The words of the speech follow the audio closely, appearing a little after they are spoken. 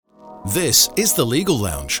This is the Legal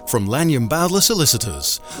Lounge from Lanyon Bowdler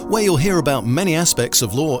Solicitors, where you'll hear about many aspects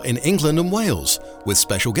of law in England and Wales, with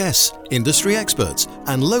special guests, industry experts,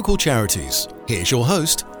 and local charities. Here's your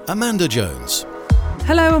host, Amanda Jones.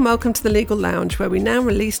 Hello and welcome to the Legal Lounge, where we now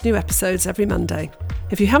release new episodes every Monday.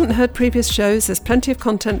 If you haven't heard previous shows, there's plenty of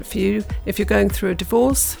content for you if you're going through a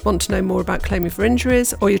divorce, want to know more about claiming for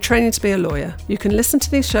injuries, or you're training to be a lawyer. You can listen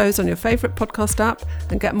to these shows on your favourite podcast app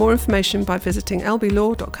and get more information by visiting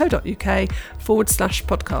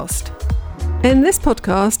lblaw.co.uk/podcast. In this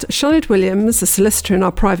podcast, Sioned Williams, a solicitor in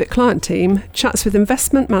our private client team, chats with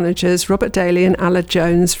investment managers Robert Daly and Aled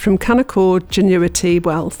Jones from Canaccord Genuity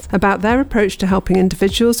Wealth about their approach to helping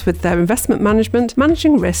individuals with their investment management,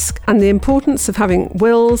 managing risk, and the importance of having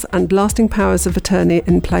wills and lasting powers of attorney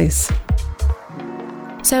in place.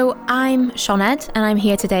 So I'm Sioned and I'm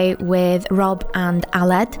here today with Rob and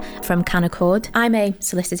Aled from Canaccord. I'm a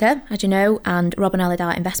solicitor, as you know, and Rob and Aled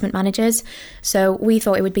are investment managers. So we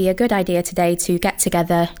thought it would be a good idea today to get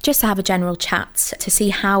together just to have a general chat to see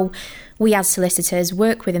how we as solicitors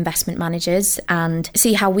work with investment managers and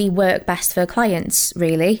see how we work best for clients,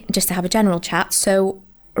 really, just to have a general chat. So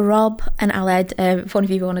Rob and Aled, if one of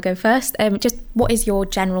you want to go first, just what is your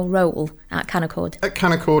general role at Canaccord? At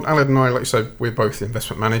Canaccord, Aled and I, like I said, we're both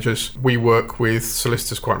investment managers. We work with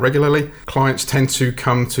solicitors quite regularly. Clients tend to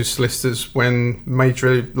come to solicitors when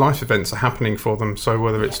major life events are happening for them. So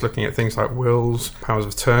whether it's looking at things like wills, powers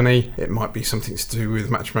of attorney, it might be something to do with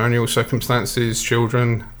matrimonial circumstances,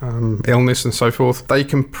 children, illness and so forth. They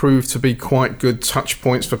can prove to be quite good touch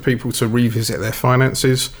points for people to revisit their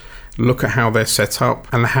finances, look at how they're set up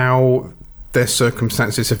and how their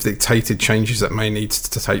circumstances have dictated changes that may need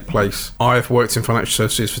to take place. I've worked in financial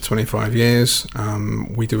services for 25 years.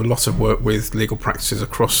 We do a lot of work with legal practices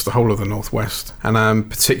across the whole of the Northwest, and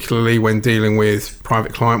particularly when dealing with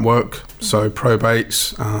private client work, so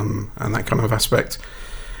probates and that kind of aspect.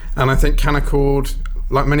 And I think Canaccord,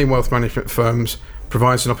 like many wealth management firms,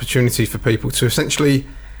 provides an opportunity for people to essentially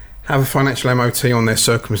have a financial MOT on their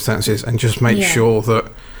circumstances and just make sure that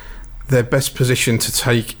they're best positioned to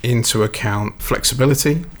take into account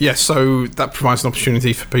flexibility. Yes, so that provides an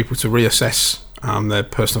opportunity for people to reassess their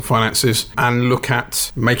personal finances and look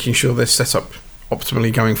at making sure they're set up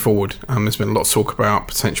optimally going forward. There's been a lot of talk about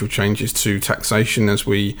potential changes to taxation as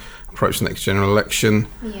we approach the next general election.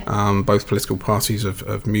 Both political parties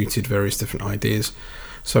have mooted various different ideas.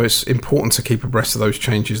 So it's important to keep abreast of those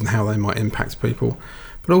changes and how they might impact people.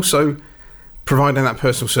 But also providing that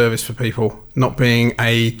personal service for people, not being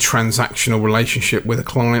a transactional relationship with a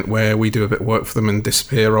client where we do a bit of work for them and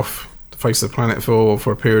disappear off the face of the planet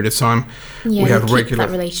for a period of time. Yeah, we have keep regular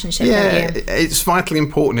that relationship. Yeah, it's vitally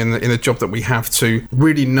important in the job that we have to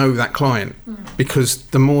really know that client, because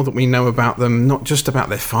the more that we know about them, not just about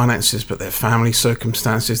their finances, but their family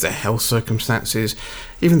circumstances, their health circumstances,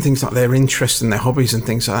 even things like their interests and their hobbies and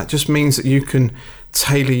things like that, just means that you can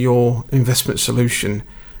tailor your investment solution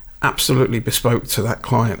absolutely bespoke to that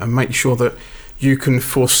client and make sure that you can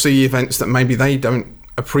foresee events that maybe they don't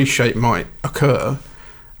appreciate might occur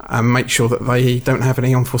and make sure that they don't have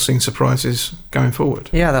any unforeseen surprises going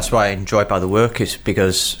forward. Yeah, that's what I enjoy about the work, is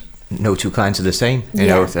because no two clients are the same. You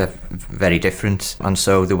know, they're very different. And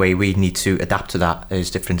so the way we need to adapt to that is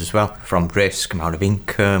different as well. From risk, amount of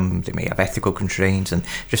income, they may have ethical constraints, and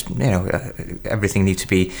just, everything needs to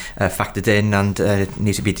be factored in and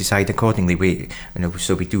needs to be decided accordingly.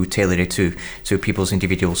 So we do tailor it to people's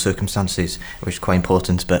individual circumstances, which is quite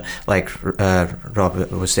important. But like Rob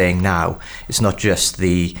was saying now, it's not just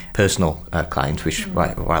the personal client, which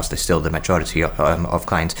whilst they're still the majority of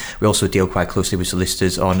clients, we also deal quite closely with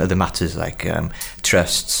solicitors on other matters like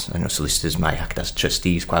trusts. I know solicitors might act as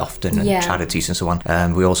trustees quite often, and charities and so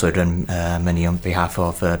on. We also run money on behalf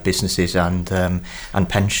of businesses and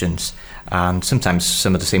pensions. And sometimes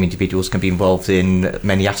some of the same individuals can be involved in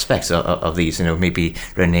many aspects of these, maybe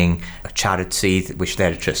running a charity which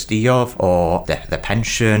they're a trustee of, or their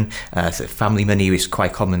pension. Family money is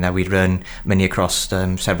quite common now. We run money across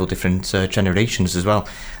several different generations as well.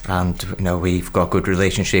 And we've got a good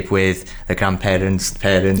relationship with the grandparents,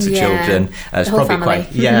 parents, the children. It's the whole probably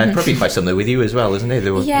family. probably quite similar with you as well, isn't it?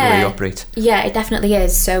 The way you operate. Yeah, it definitely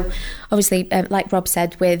is. So obviously, like Rob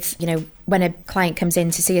said, with when a client comes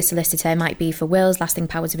in to see a solicitor, it might be for wills, lasting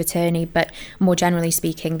powers of attorney, but more generally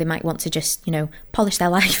speaking, they might want to just, polish their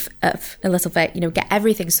life up a little bit, get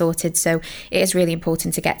everything sorted. So it is really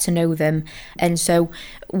important to get to know them. And so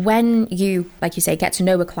when you, like you say, get to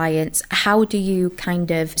know a client, how do you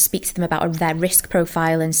kind of speak to them about their risk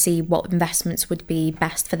profile and see what investments would be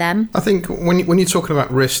best for them? I think when you're talking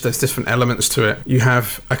about risk, there's different elements to it. You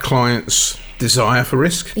have a client's desire for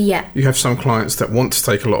risk. Yeah. You have some clients that want to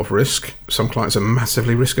take a lot of risk. Some clients are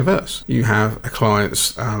massively risk averse. You have a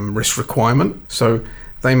client's risk requirement. So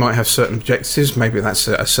they might have certain objectives. Maybe that's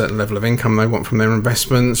a certain level of income they want from their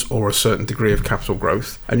investments or a certain degree of capital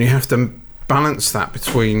growth. And you have to balance that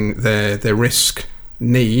between their risk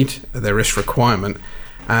need, their risk requirement,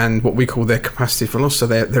 and what we call their capacity for loss. So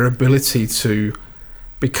their ability to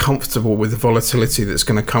be comfortable with the volatility that's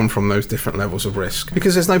going to come from those different levels of risk.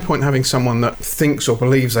 Because there's no point having someone that thinks or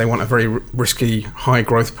believes they want a very risky, high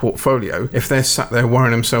growth portfolio if they're sat there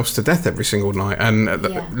worrying themselves to death every single night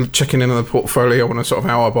and checking in on the portfolio on a sort of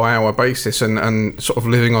hour by hour basis and sort of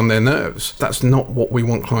living on their nerves. That's not what we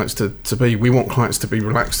want clients to be. We want clients to be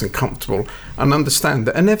relaxed and comfortable and understand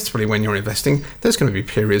that inevitably when you're investing, there's going to be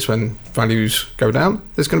periods when values go down.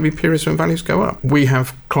 There's going to be periods when values go up. We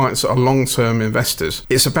have clients that are long-term investors.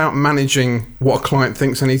 It's about managing what a client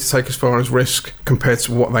thinks they need to take as far as risk compared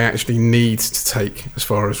to what they actually need to take as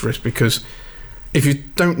far as risk, because if you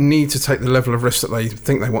don't need to take the level of risk that they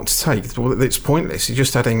think they want to take, well, it's pointless. You're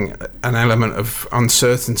just adding an element of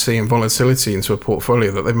uncertainty and volatility into a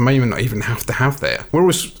portfolio that they may not even have to have there. We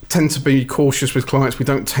always tend to be cautious with clients. We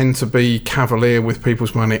don't tend to be cavalier with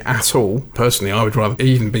people's money at all. Personally, I would rather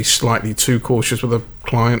even be slightly too cautious with a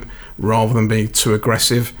client rather than be too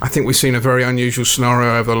aggressive. I think we've seen a very unusual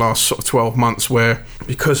scenario over the last sort of 12 months where,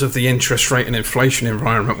 because of the interest rate and inflation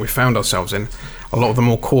environment we found ourselves in, a lot of the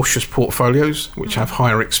more cautious portfolios, which have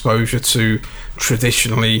higher exposure to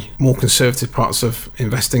traditionally more conservative parts of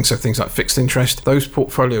investing, so things like fixed interest, those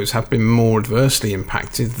portfolios have been more adversely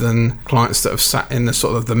impacted than clients that have sat in the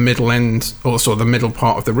sort of the middle end or sort of the middle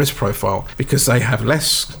part of the risk profile, because they have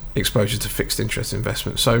less exposure to fixed interest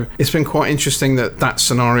investments. So it's been quite interesting that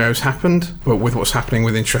scenario's happened, but with what's happening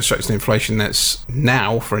with interest rates and inflation, that's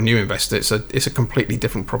now for a new investor, it's a completely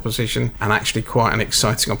different proposition and actually quite an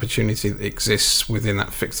exciting opportunity that exists within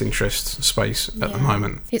that fixed interest space at the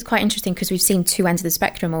moment. It's quite interesting because we've seen two ends of the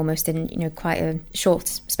spectrum almost in quite a short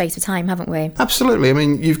space of time, haven't we? Absolutely. I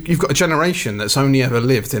mean, you've got a generation that's only ever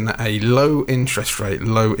lived in a low interest rate,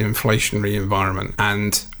 low inflationary environment,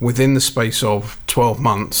 and within the space of 12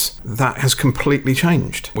 months, that has completely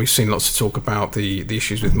changed. We've seen lots of talk about the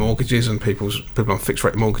issues with mortgages and people on fixed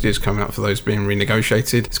rate mortgages coming up for those being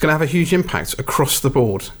renegotiated. It's going to have a huge impact across the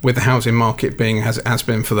board, with the housing market being as it has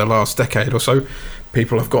been for the last decade or so.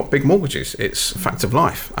 People have got big mortgages. It's a fact of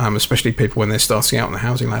life, especially people when they're starting out on the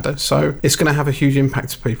housing ladder. So it's going to have a huge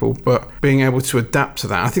impact to people, but being able to adapt to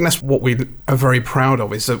that, I think that's what we are very proud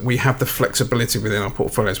of, is that we have the flexibility within our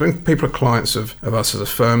portfolios. When people are clients of us as a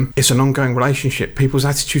firm, it's an ongoing relationship. People's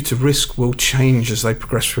attitude to risk will change as they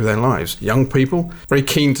progress through their lives. Young people, very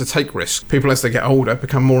keen to take risks. People, as they get older,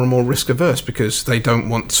 become more and more risk averse because they don't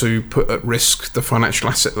want to put at risk the financial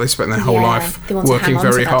asset that they spent their whole life working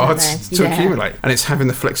very hard to accumulate. And it's having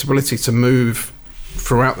the flexibility to move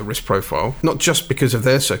throughout the risk profile, not just because of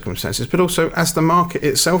their circumstances, but also as the market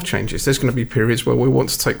itself changes. There's going to be periods where we want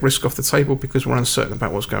to take risk off the table because we're uncertain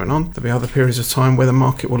about what's going on. There'll be other periods of time where the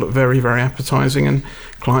market will look very, very appetising and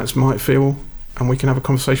clients might feel, and we can have a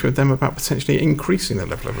conversation with them about potentially increasing the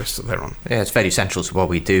level of risk that they're on. Yeah, it's very central to what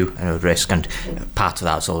we do, risk, and part of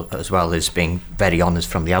that as well is being very honest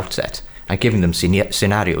from the outset and giving them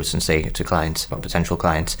scenarios and saying to clients or potential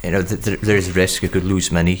clients, there is a risk, you could lose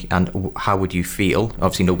money, and how would you feel?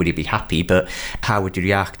 Obviously nobody would be happy, but how would you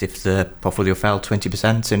react if the portfolio fell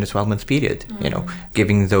 20% in a 12-month period?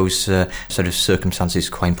 Giving those sort of circumstances is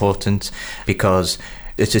quite important, because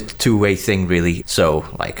it's a two-way thing, really. So,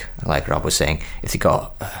 like Rob was saying, if they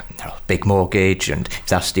got a big mortgage, and if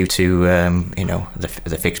that's due to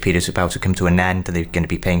the fixed period is about to come to an end, and they're going to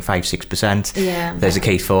be paying 5-6%, there's a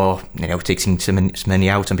case for taking some money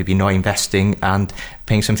out and maybe not investing and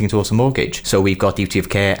paying something towards a mortgage. So we've got duty of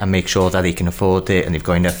care and make sure that they can afford it and they've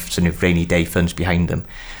got enough sort of rainy day funds behind them.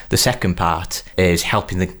 The second part is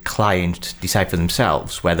helping the client decide for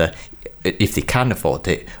themselves whether, if they can afford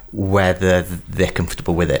it, whether they're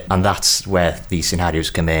comfortable with it. And that's where these scenarios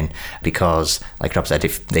come in, because, like Rob said,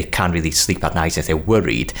 if they can't really sleep at night, if they're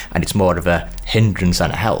worried, and it's more of a hindrance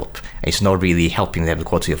than a help, it's not really helping them the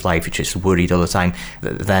quality of life, you're just worried all the time,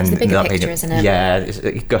 then it's the bigger picture, isn't it? Yeah,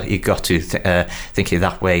 you've got to think it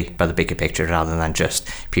that way, by the bigger picture, rather than just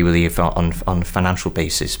purely on a financial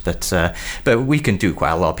basis. But we can do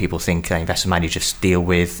quite a lot. People think investment managers deal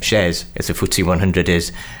with shares. If the FTSE 100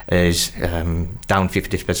 is down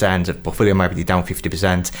 50%, the portfolio might be down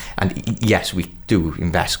 50%, and yes, we do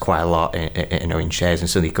invest quite a lot in shares, and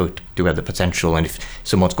certainly do do have the potential, and if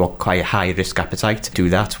someone's got quite a high risk appetite, do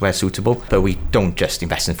that where suitable. But we don't just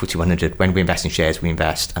invest in FTSE 100. When we invest in shares, we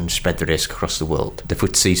invest and spread the risk across the world. The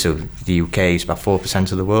FTSE, so the UK, is about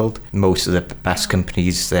 4% of the world. Most of the best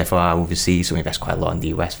companies, therefore, are overseas, so we invest quite a lot in the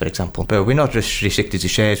US, for example. But we're not just restricted to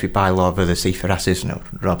shares. We buy a lot of other safer assets.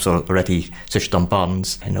 Rob's already touched on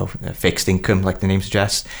bonds, fixed income, like the name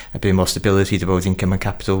suggests, a bit more stability to both income and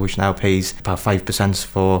capital, which now pays about 5%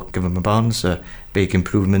 for government bonds, a big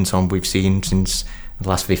improvement on we've seen since the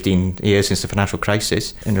last 15 years since the financial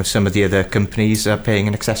crisis. Some of the other companies are paying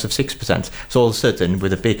in excess of 6%. So all of a sudden, with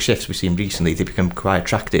the big shifts we've seen recently, they become quite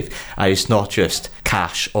attractive. And it's not just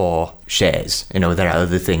cash or shares. There are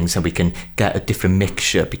other things, and we can get a different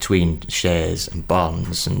mixture between shares and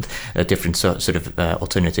bonds and different sort of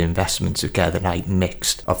alternative investments together, like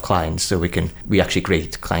mixed of clients. So we actually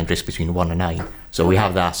create client risk between 1 and 9. So we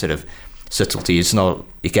have that sort of subtlety. It's not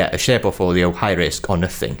you get a share portfolio, high risk or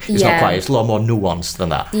nothing. It's not quite. It's a lot more nuanced than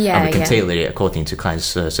that. And we can tailor it according to clients'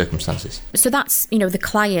 circumstances. So that's, the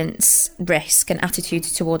client's risk and attitude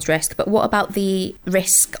towards risk. But what about the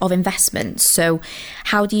risk of investments? So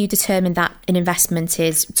how do you determine that an investment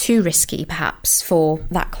is too risky, perhaps, for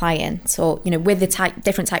that client, or, with the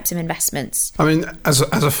different types of investments? I mean, as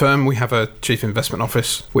a firm, we have a chief investment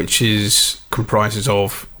office, which comprises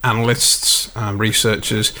of analysts,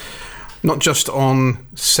 researchers, not just on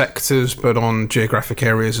sectors, but on geographic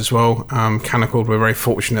areas as well. Canaccord, we're very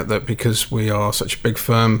fortunate that because we are such a big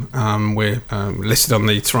firm, we're listed on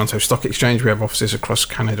the Toronto Stock Exchange. We have offices across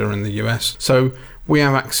Canada and the US. So we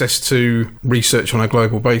have access to research on a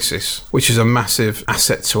global basis, which is a massive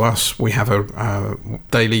asset to us. We have a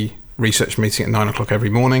daily research meeting at 9 o'clock every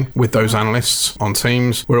morning with those analysts on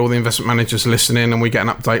Teams, where all the investment managers listen in and we get an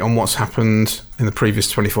update on what's happened in the previous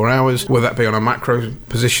 24 hours, whether that be on a macro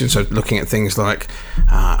position, so looking at things like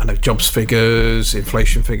jobs figures,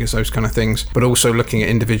 inflation figures, those kind of things, but also looking at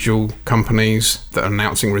individual companies that are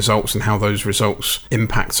announcing results and how those results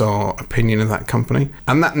impact our opinion of that company.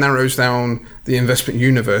 And that narrows down the investment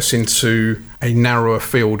universe into a narrower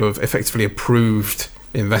field of effectively approved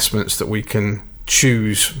investments that we can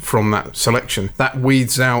choose from that selection. That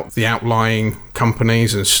weeds out the outlying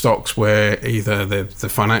companies and stocks where either the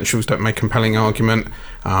financials don't make a compelling argument,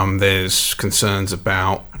 there's concerns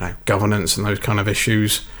about governance and those kind of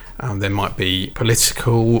issues. There might be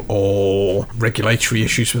political or regulatory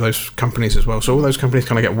issues with those companies as well. So all those companies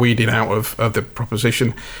kind of get weeded out of the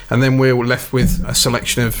proposition. And then we're left with a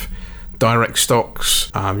selection of direct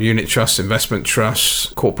stocks, unit trusts, investment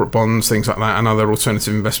trusts, corporate bonds, things like that, and other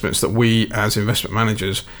alternative investments that we, as investment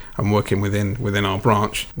managers, and working within our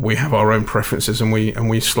branch, we have our own preferences, and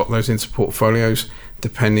we slot those into portfolios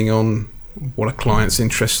depending on what a client's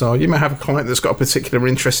interests are. You may have a client that's got a particular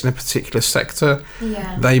interest in a particular sector.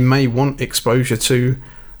 Yeah. They may want exposure to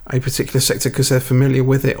a particular sector because they're familiar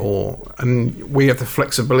with it, and we have the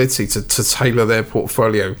flexibility to tailor their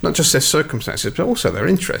portfolio, not just their circumstances, but also their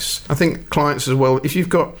interests. I think clients as well, if you've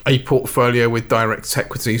got a portfolio with direct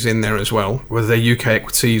equities in there as well, whether they're UK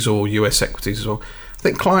equities or US equities as well, I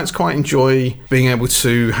think clients quite enjoy being able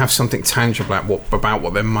to have something tangible about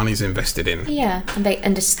what their money's invested in. Yeah, and they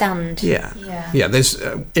understand. Yeah. There's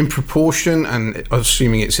in proportion, and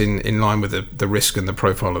assuming it's in line with the risk and the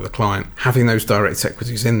profile of the client, having those direct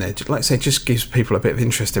equities in there, like I say, just gives people a bit of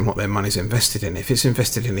interest in what their money's invested in. If it's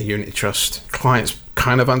invested in a unit trust, clients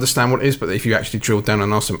kind of understand what it is, but if you actually drill down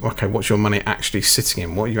and ask them, okay, what's your money actually sitting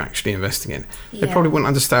in? What are you actually investing in? They probably wouldn't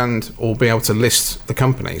understand or be able to list the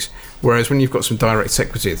companies. Whereas when you've got some direct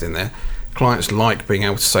equities in there, clients like being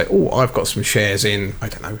able to say, I've got some shares in,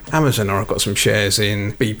 Amazon, or I've got some shares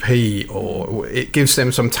in BP, or it gives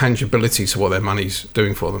them some tangibility to what their money's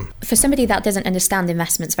doing for them. For somebody that doesn't understand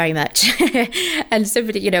investments very much, and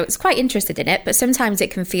somebody, is quite interested in it, but sometimes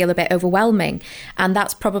it can feel a bit overwhelming. And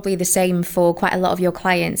that's probably the same for quite a lot of your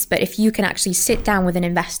clients. But if you can actually sit down with an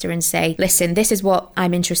investor and say, listen, this is what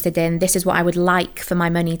I'm interested in, this is what I would like for my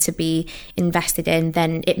money to be invested in,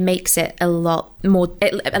 then it makes it a lot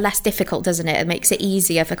less difficult, doesn't it? It makes it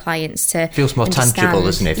easier for clients to It feels more tangible,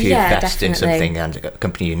 doesn't it, if you invest in something and a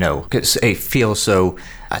company because it feels so,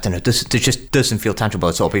 it just doesn't feel tangible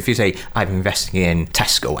at all. But if you say, I'm investing in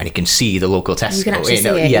Tesco, and you can see the local Tesco, you can actually see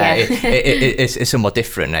it, it's somewhat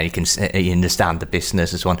different, and you understand the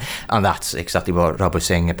business as one. And that's exactly what Rob was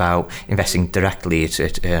saying about investing directly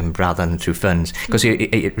rather than through funds, because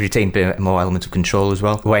it retain a bit more element of control as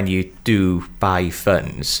well. When you do buy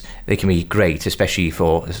funds, they can be great, especially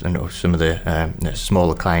for some some of the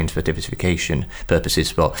smaller clients for diversification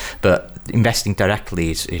purposes. But investing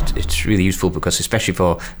directly, it's really useful because especially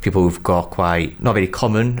for people who've got quite not very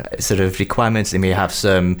common sort of requirements, they may have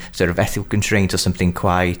some sort of ethical constraints or something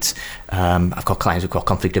quite. I've got clients who've got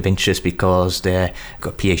conflict of interest because they've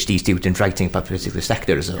got PhD students writing about particular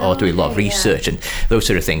sectors or doing a lot of research and those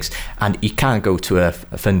sort of things. And you can't go to a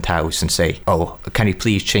fund house and say, oh, can you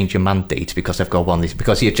please change your mandate because I've got one,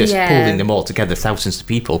 because you're just pulling them all together, thousands of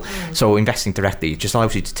people. So investing directly just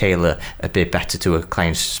allows you to tailor a bit better to a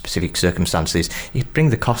client's specific circumstances. You bring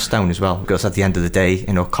the cost down as well, because at the end of the day,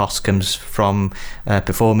 cost comes from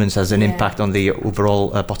performance, has an impact on the overall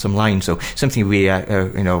bottom line. So something we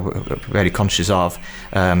are, very conscious of,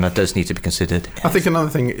 that does need to be considered. I think another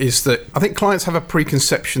thing is that I think clients have a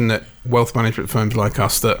preconception that wealth management firms like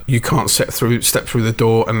us, that you can't step through the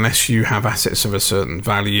door unless you have assets of a certain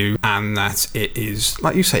value, and that it is,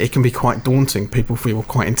 like you say, it can be quite daunting. People feel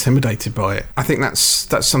quite intimidated by it. I think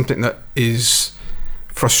that's something that is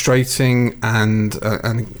frustrating and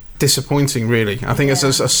disappointing, really. I think as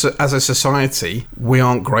a society, we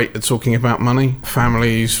aren't great at talking about money.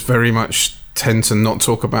 Families very much tend to not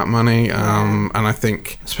talk about money, and I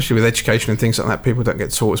think especially with education and things like that, people don't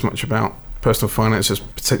get taught as much about personal finance as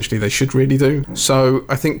potentially they should really do. So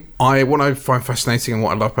I think what I find fascinating and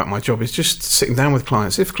what I love about my job is just sitting down with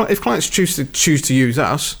clients. If clients choose to use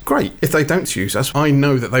us, great. If they don't use us, I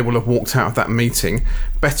know that they will have walked out of that meeting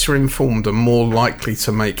better informed and more likely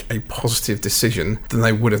to make a positive decision than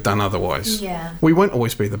they would have done otherwise. We won't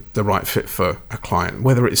always be the right fit for a client,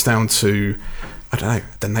 whether it's down to, I don't know,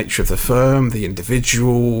 the nature of the firm, the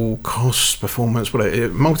individual, costs, performance, whatever, a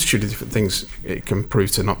multitude of different things, it can prove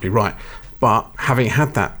to not be right. But having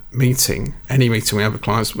had that meeting, any meeting we have with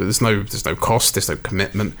clients, there's no cost, there's no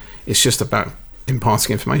commitment. It's just about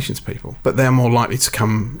imparting information to people. But they're more likely to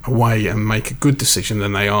come away and make a good decision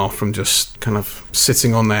than they are from just kind of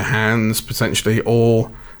sitting on their hands potentially,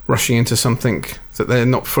 or rushing into something that they're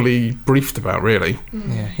not fully briefed about, really.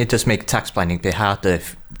 Yeah, it does make tax planning a bit harder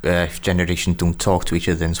if generations don't talk to each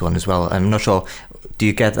other and so on as well. I'm not sure, do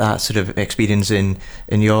you get that sort of experience in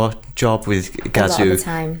your job with regards to... A lot of the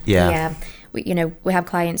time, yeah. We have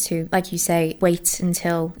clients who, like you say, wait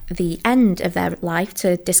until the end of their life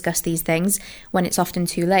to discuss these things when it's often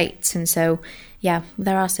too late. And so,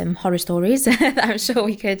 there are some horror stories that I'm sure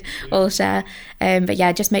we could all share. But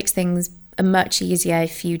it just makes things much easier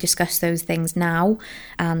if you discuss those things now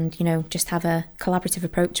and, just have a collaborative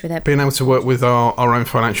approach with it. Being able to work with our own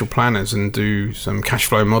financial planners and do some cash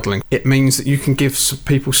flow modelling, it means that you can give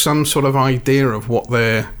people some sort of idea of what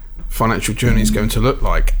their financial journey is going to look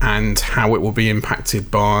like and how it will be impacted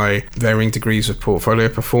by varying degrees of portfolio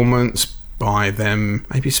performance, by them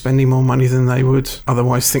maybe spending more money than they would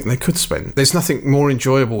otherwise think they could spend. There's nothing more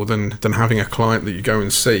enjoyable than having a client that you go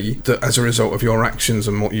and see that as a result of your actions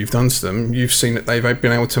and what you've done to them, you've seen that they've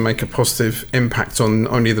been able to make a positive impact on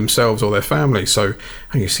only themselves or their family. So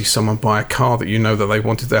you see someone buy a car that you know that they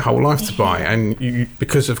wanted their whole life to buy, and you,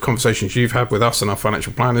 because of conversations you've had with us and our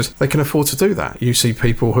financial planners, they can afford to do that. You see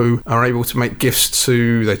people who are able to make gifts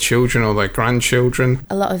to their children or their grandchildren.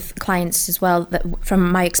 A lot of clients as well, that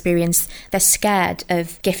from my experience, they're scared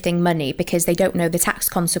of gifting money because they don't know the tax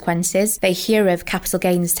consequences. They hear of capital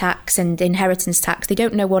gains tax and inheritance tax. They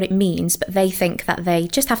don't know what it means, but they think that they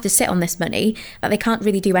just have to sit on this money, that they can't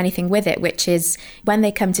really do anything with it, which is when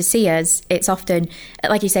they come to see us, it's often,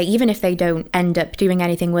 like you say, even if they don't end up doing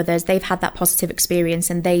anything with us, they've had that positive experience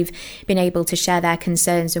and they've been able to share their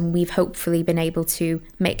concerns, and we've hopefully been able to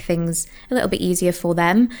make things a little bit easier for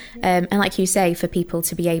them. And like you say, for people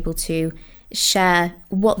to be able to share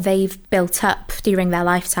what they've built up during their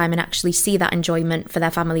lifetime and actually see that enjoyment for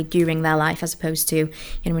their family during their life, as opposed to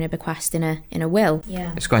in a bequest in a will.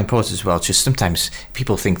 It's quite important as well. Just sometimes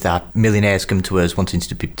people think that millionaires come to us wanting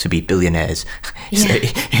to be billionaires.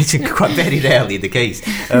 It's quite very rarely the case.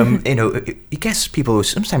 It gets people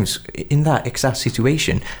sometimes in that exact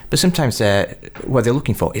situation, but sometimes what they're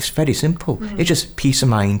looking for is very simple. It's just peace of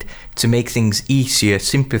mind, to make things easier,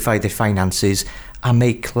 simplify their finances, and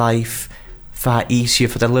make life far easier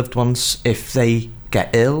for their loved ones if they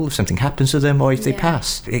get ill, if something happens to them, or if they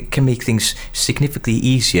pass. It can make things significantly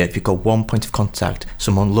easier if you've got one point of contact,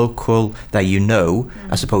 someone local that you know,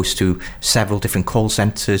 as opposed to several different call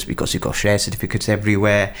centres, because you've got share certificates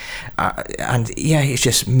everywhere. It's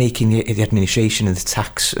just making the administration and the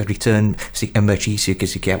tax return much easier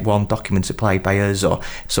because you get one document supplied by us or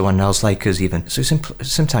someone else like us even. So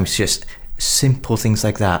sometimes just simple things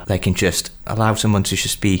like that, they can just allow someone to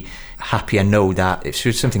just be happy and know that if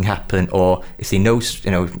should something happen, or if they know,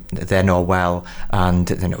 they're not well and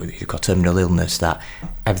they've got terminal illness, that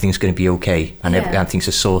everything's going to be okay, and, and things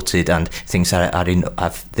are sorted, and things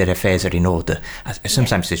their affairs are in order.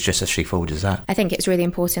 Sometimes it's just as straightforward as that. I think it's really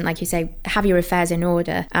important, like you say, have your affairs in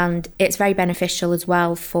order, and it's very beneficial as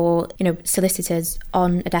well for solicitors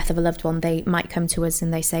on a death of a loved one. They might come to us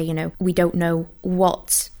and they say, we don't know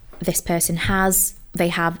what this person has. They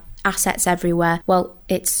have assets everywhere. Well,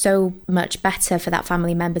 it's so much better for that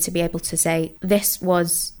family member to be able to say, this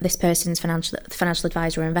was this person's financial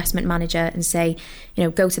advisor or investment manager, and say,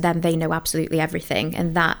 go to them, they know absolutely everything.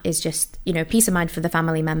 And that is just, peace of mind for the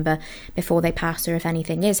family member before they pass, or if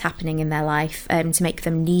anything is happening in their life, to make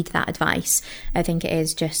them need that advice. I think it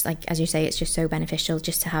is just, like, as you say, it's just so beneficial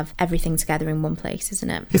just to have everything together in one place,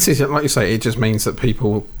 isn't it? It is, like you say, it just means that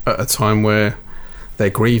people at a time where they're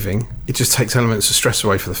grieving, it just takes elements of stress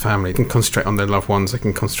away for the family. They can concentrate on their loved ones, they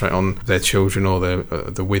can concentrate on their children or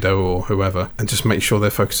the widow or whoever, and just make sure they're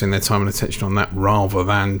focusing their time and attention on that, rather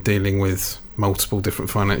than dealing with multiple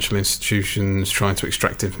different financial institutions trying to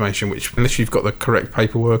extract information, which, unless you've got the correct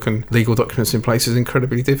paperwork and legal documents in place, is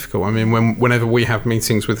incredibly difficult. I mean, whenever we have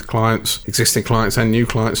meetings with clients, existing clients and new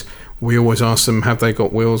clients, we always ask them, have they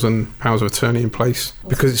got wills and powers of attorney in place?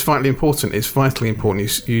 Because it's vitally important. It's vitally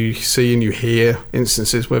important. You see and you hear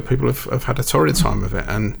instances where people have had a torrid time of it,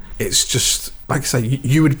 and it's just, like I say,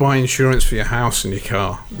 you would buy insurance for your house and your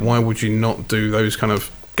car. Why would you not do those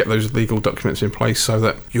get those legal documents in place so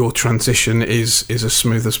that your transition is as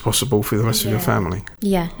smooth as possible for the rest of your family?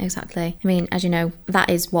 Yeah, exactly. I mean, as you know, that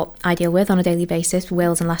is what I deal with on a daily basis,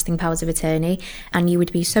 wills and lasting powers of attorney. And you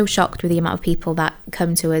would be so shocked with the amount of people that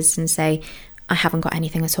come to us and say, I haven't got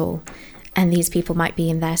anything at all. And these people might be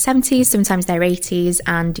in their 70s, sometimes their 80s,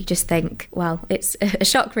 and you just think, well, it's a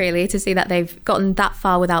shock really to see that they've gotten that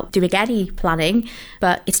far without doing any planning.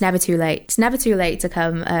 But it's never too late. It's never too late to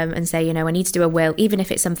come and say, I need to do a will, even if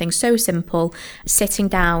it's something so simple. Sitting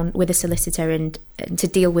down with a solicitor and to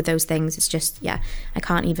deal with those things, it's just, I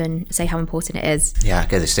can't even say how important it is. Yeah, I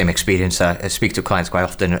get the same experience. I speak to clients quite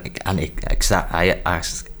often, and I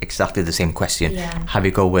ask exactly the same question. Have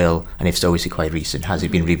you got a will? And if so, is it quite recent? Has it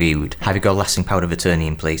been reviewed? Have you got a lasting power of attorney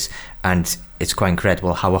in place? And it's quite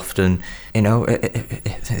incredible how often,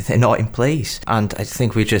 they're not in place. And I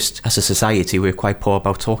think we just, as a society, we're quite poor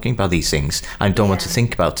about talking about these things and don't want to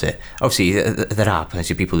think about it. Obviously, there are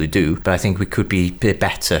plenty of people who do, but I think we could be a bit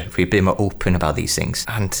better if we're a bit more open about these things.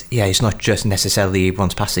 And it's not just necessarily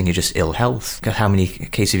one's passing, it's just ill health. Because how many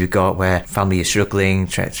cases have you got where family is struggling,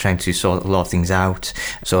 trying to sort a lot of things out?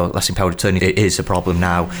 So lasting power of attorney is a problem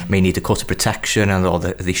now. May need a court of protection and all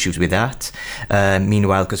the issues with that.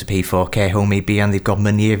 Meanwhile, because to pay for care home maybe, and they've got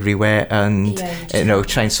money everywhere, and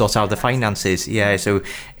try and sort out the finances. So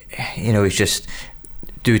it's just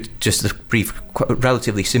do just the brief,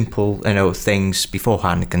 relatively simple, things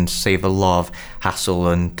beforehand. It can save a lot of hassle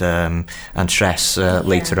and stress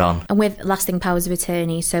later on. And with lasting powers of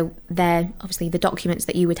attorney, so they're obviously the documents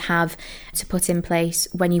that you would have to put in place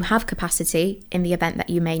when you have capacity, in the event that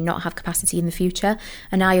you may not have capacity in the future.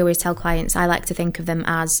 And I always tell clients, I like to think of them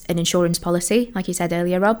as an insurance policy, like you said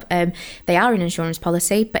earlier, Rob. They are an insurance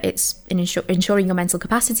policy, but it's ensuring your mental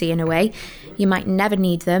capacity in a way. You might never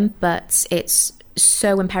need them, but it's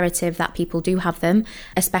so imperative that people do have them,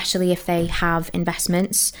 especially if they have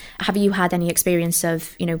investments. Have you had any experience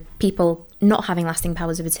of, people not having lasting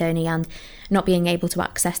powers of attorney and not being able to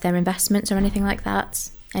access their investments or anything like that?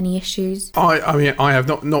 Any issues? I mean, I have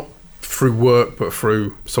not through work, but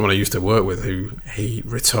through someone I used to work with who he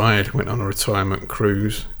retired, went on a retirement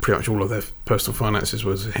cruise. Pretty much all of their personal finances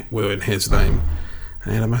were in his name.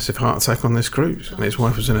 And he had a massive heart attack on this cruise. And his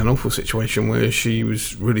wife was in an awful situation where she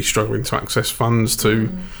was really struggling to access funds to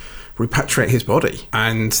repatriate his body.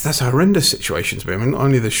 And that's a horrendous situation to be. I mean, not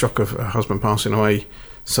only the shock of her husband passing away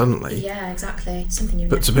suddenly. Yeah, exactly. Something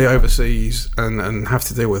but to be overseas and have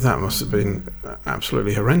to deal with that must have been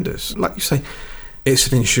absolutely horrendous. Like you say, it's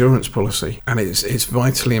an insurance policy, and it's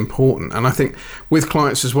vitally important. And I think with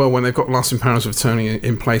clients as well, when they've got lasting powers of attorney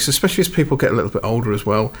in place, especially as people get a little bit older as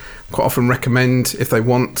well, quite often recommend, if they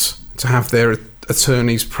want, to have their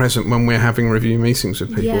attorneys present when we're having review meetings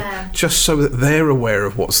with people, just so that they're aware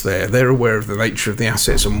of what's there, they're aware of the nature of the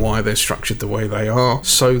assets and why they're structured the way they are,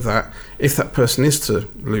 so that if that person is to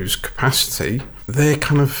lose capacity, they're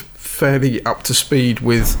kind of fairly up to speed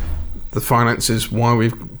with the finances, why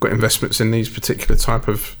we've got investments in these particular type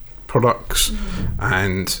of products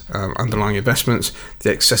and underlying investments,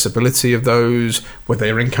 the accessibility of those, whether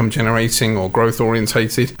they're income generating or growth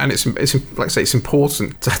orientated. And it's like I say, it's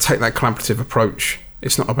important to take that collaborative approach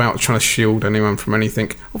It's not about trying to shield anyone from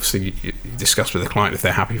anything. Obviously, you discuss with the client if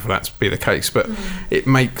they're happy for that to be the case, but it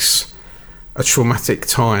makes a traumatic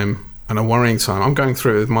time and a worrying time. I'm going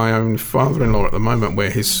through it with my own father-in-law at the moment, where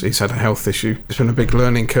he's had a health issue. It's been a big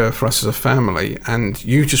learning curve for us as a family, and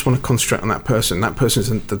you just want to concentrate on that person. That person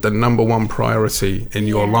is the number one priority in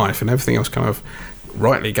your life, and everything else kind of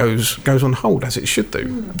rightly goes on hold, as it should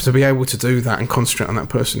do. To be able to do that and concentrate on that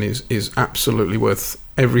person is absolutely worth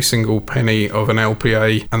every single penny of an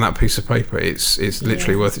LPA and that piece of paper. It's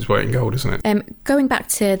literally worth its weight in gold, isn't it? Going back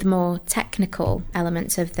to the more technical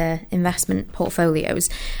elements of the investment portfolios,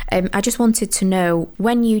 I just wanted to know,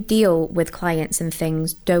 when you deal with clients and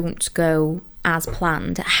things don't go as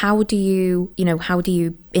planned, how do you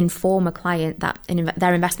inform a client that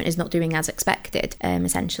their investment is not doing as expected,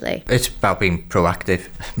 essentially? It's about being proactive.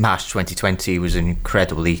 March 2020 was an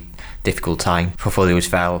incredibly difficult time. Portfolios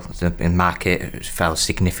fell, the market fell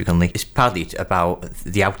significantly. It's partly about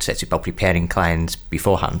the outset, it's about preparing clients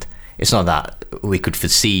beforehand. It's not that we could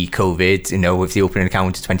foresee COVID, with the opening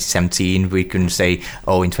account in 2017, we can say, in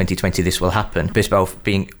 2020 this will happen. But it's about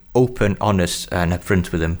being open, honest and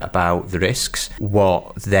upfront with them about the risks,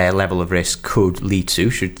 what their level of risk could lead to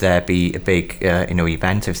should there be a big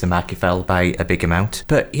event, if the market fell by a big amount.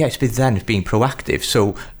 But it's being proactive.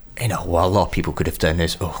 So what a lot of people could have done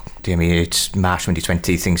is, it's March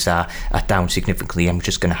 2020, things are down significantly, I'm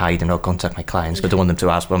just going to hide and not contact my clients, but I don't want them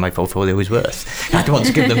to ask what my portfolio is worth. I don't want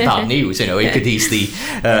to give them bad news, it could easily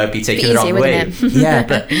be taken the wrong way. Yeah,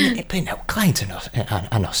 but clients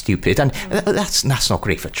are not stupid, and that's not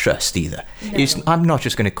great for trust either. No. I'm not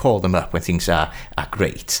just going to call them up when things are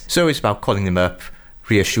great. So it's about calling them up,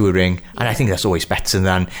 reassuring, and I think that's always better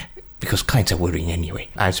than, because clients are worrying anyway.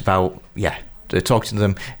 And it's about, talking to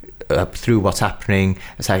them through what's happening,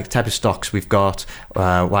 the type of stocks we've got,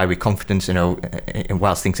 why we're confident, and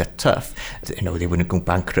whilst things are tough, they wouldn't go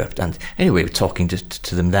bankrupt. And anyway, we're talking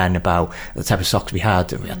to them then about the type of stocks we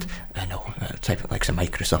had. We had, type of like some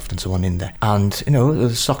Microsoft and so on in there. And,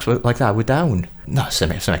 the stocks like that were down. Not to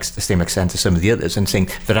the same extent as some of the others, and saying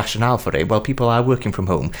the rationale for it, well, people are working from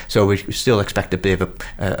home, so we still expect a bit of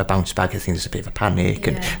a bounce back. I think there's a bit of a panic,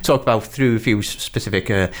 and talk about through a few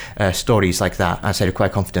specific stories like that. I said I'm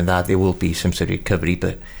quite confident that there will be some sort of recovery,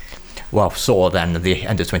 but what I saw then at the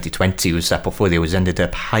end of 2020 was that portfolio ended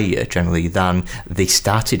up higher generally than they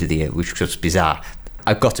started the year, which was bizarre.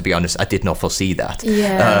 I've got to be honest, I did not foresee that.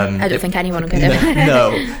 I don't think anyone could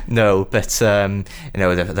have. No, but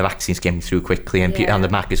the vaccines came through quickly, and the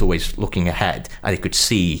market's always looking ahead, and they could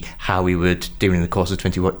see how we would, during the course of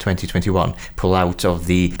 2021, pull out of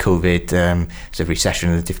the COVID sort of recession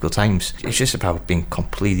and the difficult times. It's just about being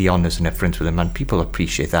completely honest and upfront with them, and people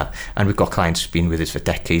appreciate that. And we've got clients who've been with us for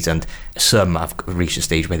decades, and some have reached a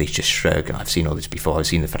stage where they just shrug, and I've seen all this before, I've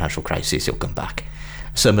seen the financial crisis, it'll come back.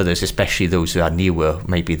 Some others, especially those who are newer,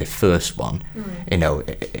 maybe the first one,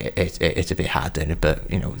 it's a bit harder, but,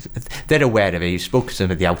 they're aware of it. You've spoken to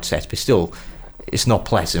them at the outset, but still, it's not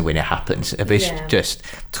pleasant when it happens. But it's just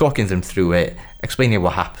talking them through it, explaining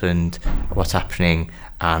what happened, what's happening,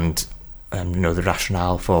 and the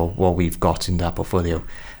rationale for what we've got in that portfolio.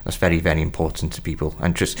 That's very, very important to people,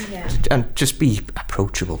 and just be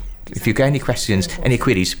approachable. If you get any questions, any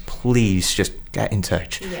queries, please just get in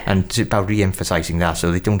touch. And it's about re-emphasising that,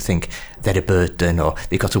 so they don't think they're a burden or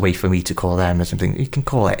they got to wait for me to call them or something. You can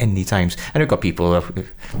call at any times. And I've got people,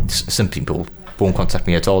 some people won't contact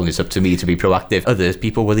me at all, and it's up to me to be proactive. Other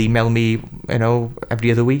people will email me, every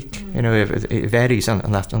other week. It varies,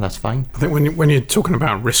 and that's fine. I think when you're talking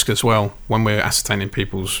about risk as well, when we're ascertaining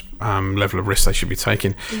people's level of risk they should be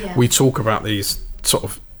taking, we talk about these sort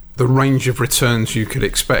of the range of returns you could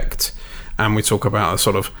expect, and we talk about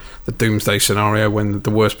sort of the doomsday scenario, when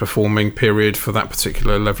the worst performing period for that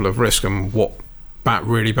particular level of risk and what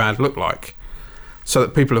really bad looked like, so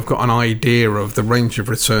that people have got an idea of the range of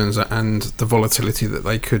returns and the volatility that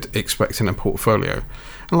they could expect in a portfolio.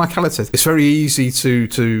 And like Aled said, it's very easy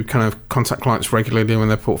to kind of contact clients regularly when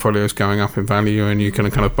their portfolio is going up in value and you can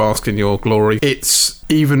kind of bask in your glory. It's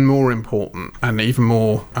even more important and even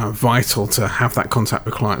more vital to have that contact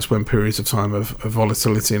with clients when periods of time of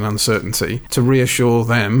volatility and uncertainty, to reassure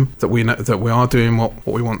them that we know that we are doing what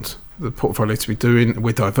we want the portfolio to be doing.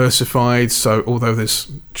 We're diversified, so although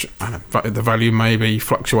the value may be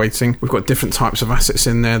fluctuating, we've got different types of assets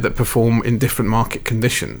in there that perform in different market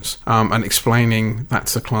conditions, and explaining that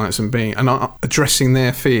to clients and addressing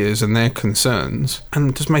their fears and their concerns,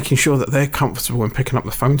 and just making sure that they're comfortable when picking up the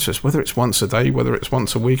phone to us, whether it's once a day, whether it's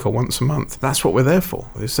once a week or once a month. That's what we're there for,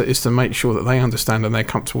 is to make sure that they understand and they're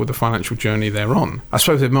comfortable with the financial journey they're on. I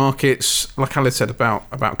suppose in markets, like Aled said about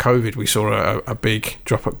COVID, we saw a big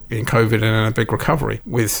drop in COVID and then a big recovery.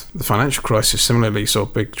 With the financial crisis, similarly, saw a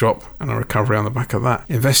big drop and a recovery on the back of that.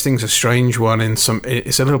 Investing's a strange one. It's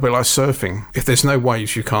a little bit like surfing. If there's no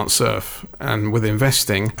waves, you can't surf. And with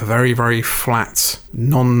investing, a very, very flat,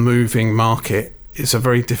 non-moving market is a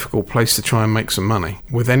very difficult place to try and make some money.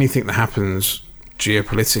 With anything that happens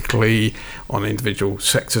geopolitically on individual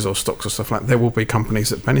sectors or stocks or stuff like that, there will be companies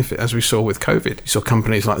that benefit, as we saw with COVID. You saw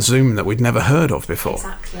companies like Zoom that we'd never heard of before.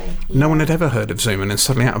 Exactly. No one had ever heard of Zoom, and then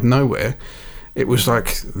suddenly out of nowhere, it was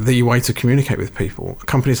like the way to communicate with people.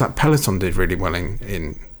 Companies like Peloton did really well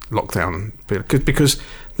in lockdown because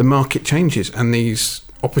the market changes and these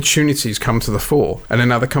opportunities come to the fore, and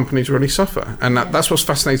then other companies really suffer. And that's what's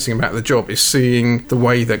fascinating about the job, is seeing the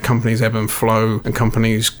way that companies ebb and flow, and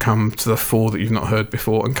companies come to the fore that you've not heard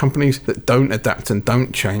before, and companies that don't adapt and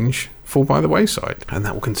don't change fall by the wayside. And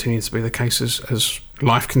that will continue to be the case as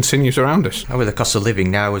life continues around us. And with the cost of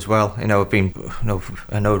living now as well, I know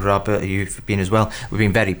Rob, you've been as well. We've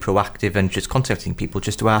been very proactive and just contacting people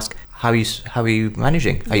just to ask, how are you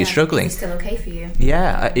managing? Are you struggling? Is it still okay for you?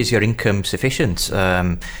 Yeah, is your income sufficient?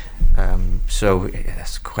 So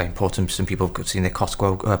that's quite important. Some people have seen their costs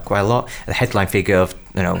go up quite a lot. The headline figure of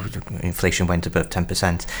inflation went above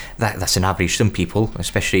 10%. That's an average. Some people,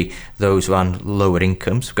 especially those who are on lower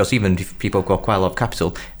incomes, because even if people have got quite a lot of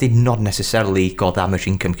capital, they've not necessarily got that much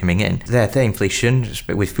income coming in. Their inflation,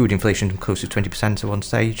 with food inflation close to 20% at one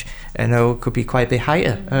stage, could be quite a bit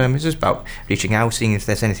higher. It's just about reaching out, seeing if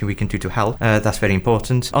there's anything we can do to help. That's very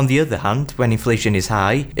important. On the other hand, when inflation is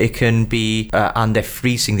high, it can be, and they're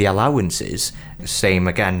freezing the allowances, same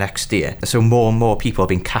again next year. So more and more people are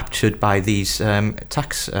being captured by these tax.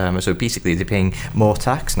 So basically, they're paying more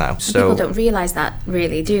tax now. So people don't realise that,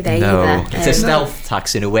 really, do they? No, either? It's a stealth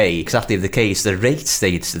tax in a way. Exactly the case. The rate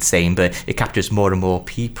stays the same, but it captures more and more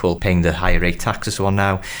people paying the higher rate taxes on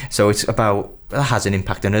now. So it's about. That has an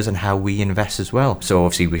impact on us and how we invest as well. So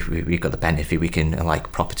obviously we've got the benefit, we can, like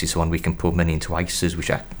property, so on, we can put money into ISAs, which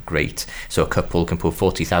are great. So a couple can put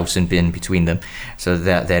 40,000 in between them. So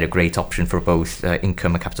they're a great option for both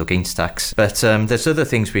income and capital gains tax. But there's other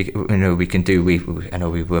things we can do. I know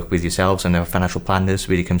we work with yourselves and our financial planners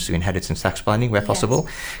when it comes to inheritance tax planning where possible,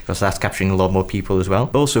 because that's capturing a lot more people as well.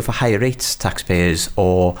 But also for higher rates taxpayers,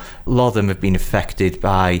 or a lot of them have been affected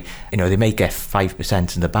by, they may get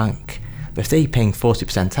 5% in the bank. But if they're paying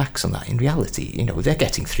 40% tax on that, in reality, they're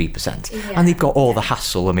getting 3%. Yeah. And they've got all the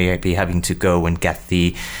hassle of maybe having to go and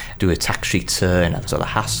do a tax return and sort of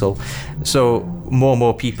hassle. So more and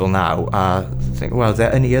more people now think, well, there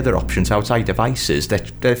are any other options outside of ISAs?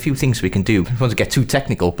 There are a few things we can do. I don't want to get too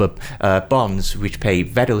technical, but bonds which pay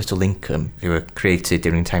very little income, they were created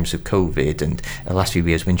during times of COVID, and the last few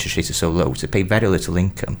years when interest rates are so low, so they pay very little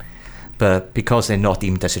income. But because they're not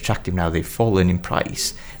even as attractive now, they've fallen in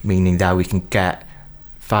price, meaning that we can get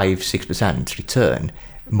 5-6% return,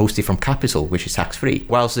 mostly from capital, which is tax-free.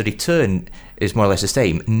 Whilst the return is more or less the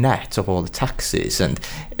same, net of all the taxes, and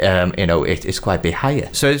it's quite a bit higher.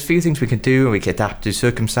 So there's a few things we can do, and we can adapt to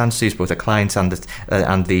circumstances, both the clients and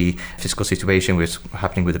the fiscal situation, what's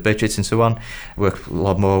happening with the budgets and so on. Work a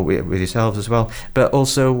lot more with yourselves as well. But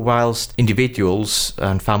also, whilst individuals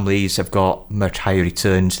and families have got much higher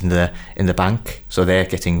returns in the bank, so they're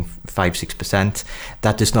getting 5-6%,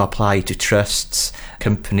 that does not apply to trusts,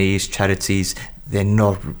 companies, charities. They're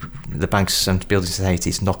not, the banks and building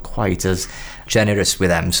societies not quite as generous with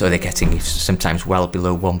them, so they're getting sometimes well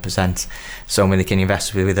below 1%. So when they can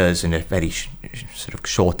invest with us in a very sort of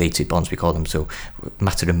short-dated bonds, we call them, so a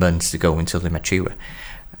matter of months to go until they mature.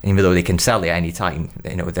 Even though they can sell it at any time,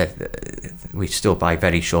 we still buy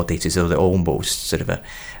very short dated, so they're almost sort of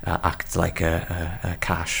act like a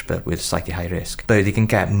cash, but with slightly high risk. But they can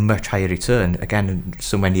get much higher return, again,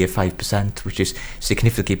 somewhere near 5%, which is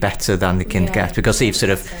significantly better than they can get, because they've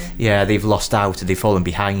they've lost out, they've fallen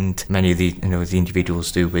behind. Many of the the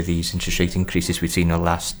individuals do with these interest rate increases we've seen in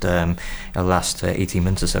the last 18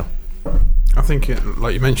 months or so. I think,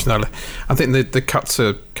 like you mentioned earlier, I think the cut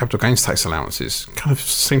to capital gains tax allowances kind of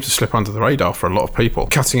seems to slip under the radar for a lot of people.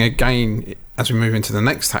 Cutting again as we move into the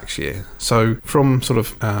next tax year. So from sort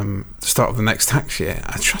of the start of the next tax year,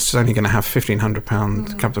 a trust is only going to have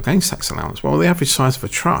 £1,500 capital gains tax allowance. Well, the average size of a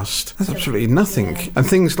trust, that's absolutely nothing. Yeah. And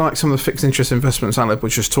things like some of the fixed interest investments Aled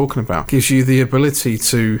was just talking about gives you the ability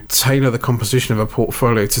to tailor the composition of a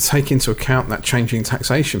portfolio to take into account that changing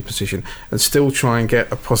taxation position and still try and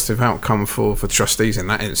get a positive outcome for trustees in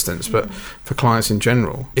that instance, but for clients in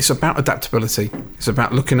general. It's about adaptability. It's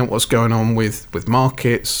about looking at what's going on with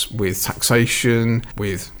markets, with taxation,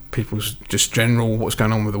 with people's just general what's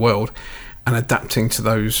going on with the world, and adapting to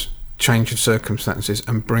those change of circumstances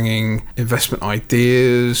and bringing investment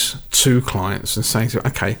ideas to clients and saying to them,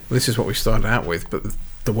 okay, this is what we started out with, but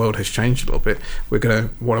the world has changed a little bit.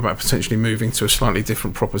 What about potentially moving to a slightly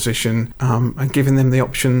different proposition, and giving them the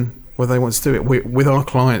option whether they want to do it. With our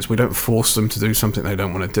clients, we don't force them to do something they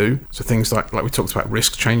don't want to do. So things like we talked about,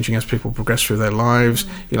 risk changing as people progress through their lives.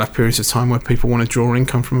 You'll have periods of time where people want to draw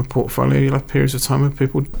income from a portfolio. You'll have periods of time where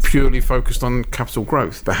people purely focused on capital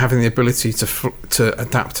growth. But having the ability to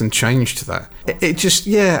adapt and change to that,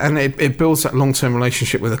 it builds that long-term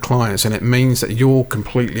relationship with the clients, and it means that you're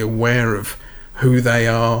completely aware of who they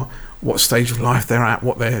are, what stage of life they're at,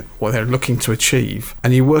 what they're looking to achieve,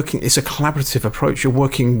 and it's a collaborative approach. You're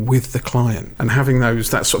working with the client and having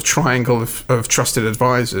that sort of triangle of trusted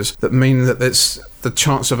advisors that mean that there's the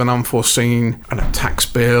chance of an unforeseen tax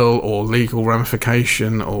bill or legal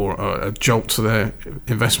ramification or a jolt to their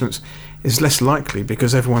investments is less likely,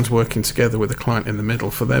 because everyone's working together with the client in the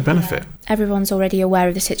middle for their benefit. Everyone's already aware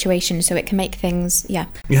of the situation, so it can make things, You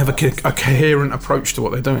have a coherent approach to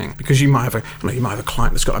what they're doing, because you might have a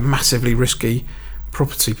client that's got a massively risky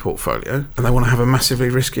property portfolio and they want to have a massively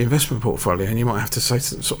risky investment portfolio, and you might have to say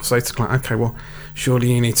to the client, okay, well,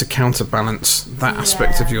 surely you need to counterbalance that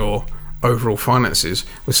aspect of your overall finances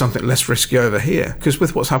with something less risky over here. Because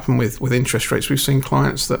with what's happened with interest rates, we've seen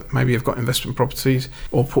clients that maybe have got investment properties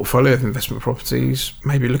or portfolio of investment properties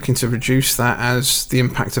maybe looking to reduce that as the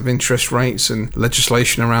impact of interest rates and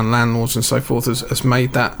legislation around landlords and so forth has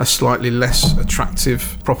made that a slightly less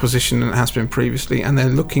attractive proposition than it has been previously, and they're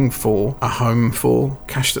looking for a home for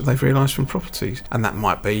cash that they've realised from properties. And that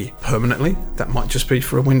might be permanently, that might just be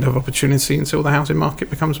for a window of opportunity until the housing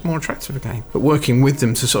market becomes more attractive again. But working with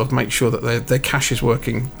them to sort of make sure that their cash is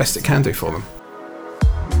working best it can do for them.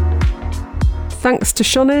 Thanks to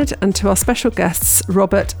Sioned and to our special guests,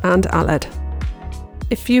 Robert and Aled.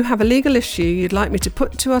 If you have a legal issue you'd like me to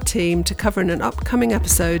put to our team to cover in an upcoming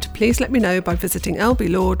episode, please let me know by visiting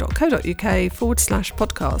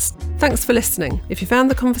lblaw.co.uk/podcast. Thanks for listening. If you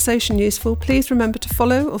found the conversation useful, please remember to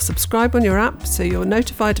follow or subscribe on your app so you're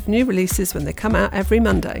notified of new releases when they come out every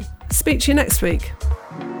Monday. Speak to you next week.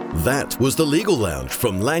 That was the Legal Lounge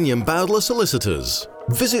from Lanyon Bowdler Solicitors.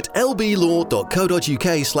 Visit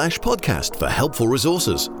lblaw.co.uk/podcast for helpful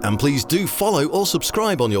resources, and please do follow or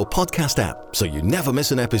subscribe on your podcast app so you never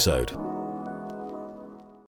miss an episode.